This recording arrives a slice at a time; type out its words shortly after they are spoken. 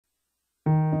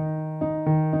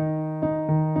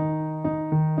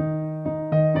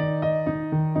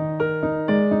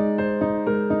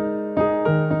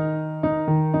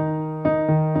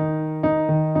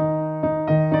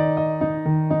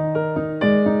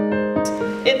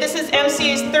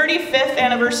MCA's 35th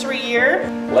anniversary year.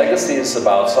 Legacy is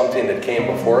about something that came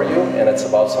before you, and it's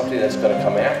about something that's going to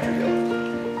come after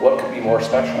you. What could be more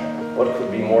special? What could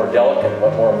be more delicate?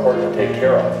 What more important to take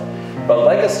care of? But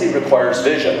legacy requires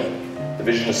vision, the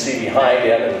vision to see behind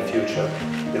and in the future.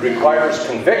 It requires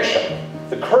conviction,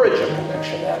 the courage of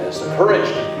conviction, that is, the courage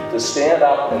to stand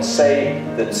up and say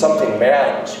that something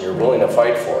matters and you're willing to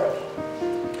fight for it.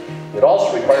 It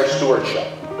also requires stewardship.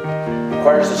 It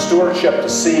requires the stewardship to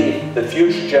see that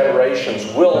future generations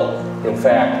will, in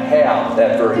fact, have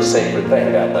that very sacred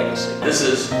thing, that legacy. This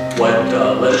is what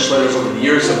legislators over the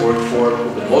years have worked for,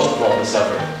 who've been most involved in this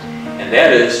effort. And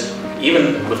that is,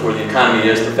 even with where the economy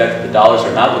is, the fact that the dollars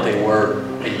are not what they were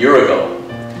a year ago,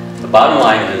 the bottom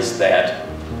line is that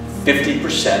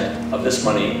 50% of this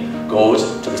money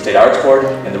goes to the State Arts Board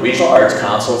and the Regional Arts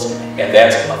Councils, and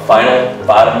that's a final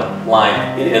bottom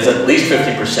line. It is at least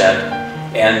 50%,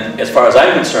 and as far as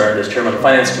I'm concerned, as Chairman of the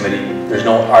Finance Committee, there's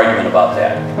no argument about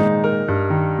that.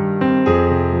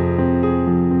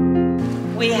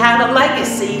 We have a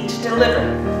legacy to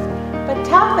deliver, but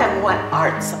tell them what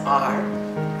arts are.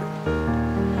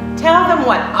 Tell them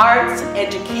what arts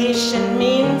education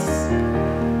means,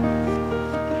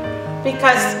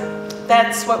 because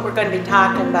that's what we're going to be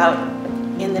talking about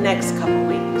in the next couple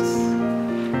weeks.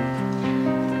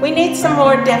 We need some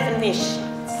more definitions.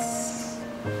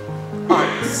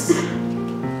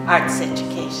 Arts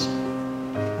education,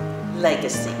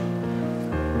 legacy.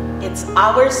 It's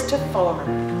ours to form,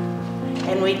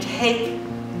 and we take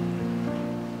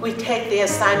the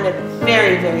assignment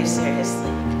very, very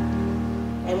seriously,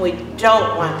 and we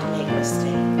don't want to make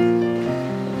mistakes.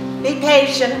 Be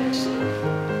patient.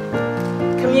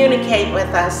 Communicate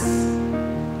with us,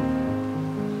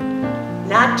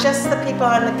 not just the people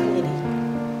on the committee,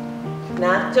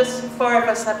 not just the four of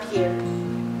us up here,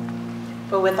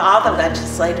 but with all the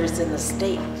legislators in the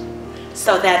state,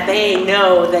 so that they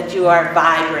know that you are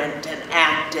vibrant and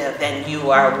active and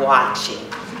you are watching.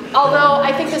 Although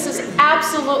I think this is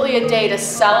absolutely a day to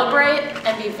celebrate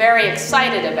and be very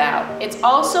excited about, it's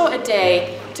also a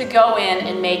day to go in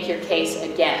and make your case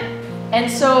again. And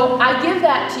so I give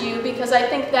that to you because I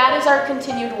think that is our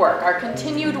continued work. Our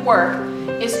continued work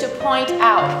is to point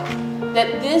out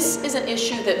that this is an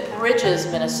issue that bridges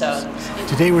Minnesotans.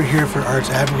 Today we're here for Arts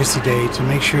Advocacy Day to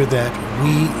make sure that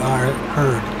we are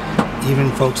heard.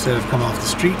 Even folks that have come off the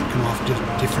street, come off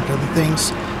different other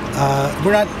things.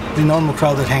 We're not the normal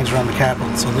crowd that hangs around the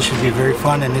Capitol, so this should be a very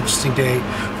fun and interesting day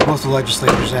for both the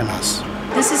legislators and us.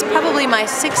 This is probably my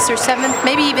 6th or 7th,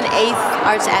 maybe even 8th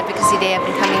Arts Advocacy Day I've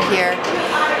been coming here.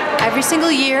 Every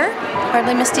single year,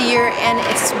 hardly missed a year, and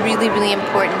it's really, really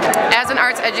important. As an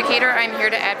arts educator, I'm here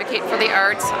to advocate for the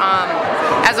arts.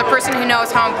 As a person who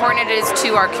knows how important it is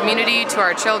to our community, to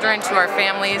our children, to our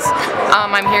families,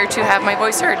 I'm here to have my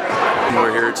voice heard.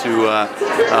 We're here to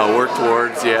work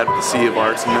towards the advocacy of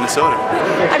arts in Minnesota.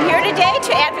 I'm here today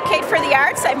to advocate for the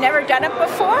arts. I've never done it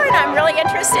before, and I'm really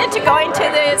interested to going to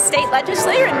the state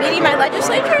legislature and meeting my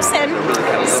legislators and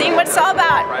seeing what it's all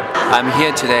about. I'm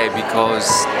here today because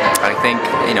I think,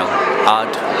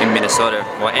 art in Minnesota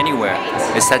or anywhere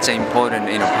is such an important,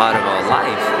 part of our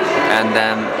life, and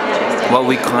what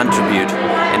we contribute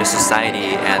in the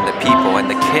society and the people and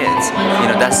the kids,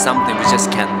 that's something we just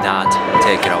cannot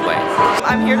take it away.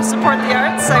 I'm here to support the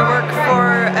arts. I work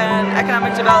for an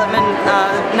economic development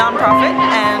nonprofit,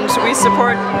 and we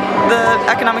support the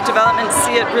economic development,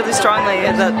 see it really strongly,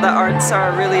 that the arts are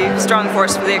a really strong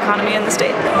force for the economy in the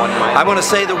state. I want to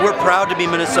say that we're proud to be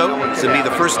Minnesotans, to be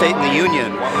the first state in the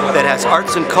union that has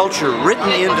arts and culture written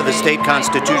into the state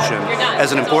constitution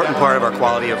as an important part of our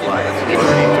quality of life.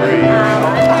 33.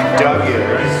 Doug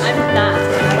is. I'm not.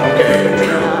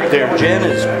 There, Jen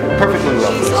is perfectly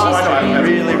lovely. Oh, I know.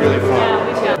 Really, really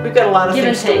fun. We've got a lot of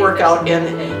things to work out,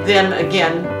 and then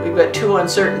again, we've got two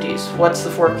uncertainties. What's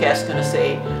the forecast going to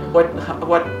say?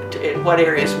 What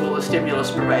areas will the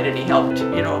stimulus provide any help to,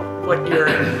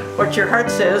 what your heart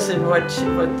says and what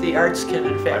the arts can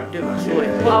in fact do. So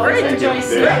always enjoy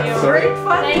seeing you. Great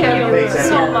fun. Thank you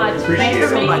so much. Thanks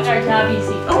for making our job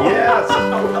easy. Yes.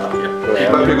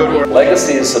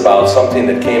 Legacy is about something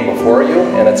that came before you,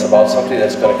 and it's about something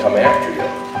that's going to come after you.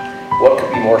 What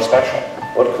could be more special?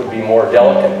 What could be more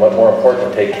delicate? What more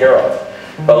important to take care of?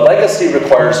 But legacy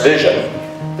requires vision,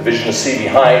 the vision to see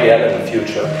behind and in the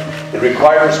future. It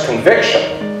requires conviction,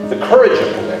 the courage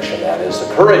of conviction, that is, the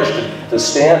courage to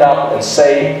stand up and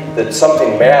say that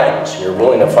something matters and you're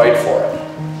willing to fight for it.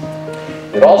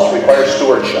 It also requires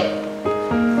stewardship.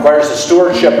 It requires the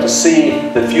stewardship to see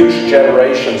that future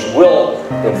generations will,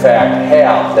 in fact,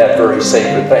 have that very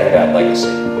sacred thing, that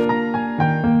legacy.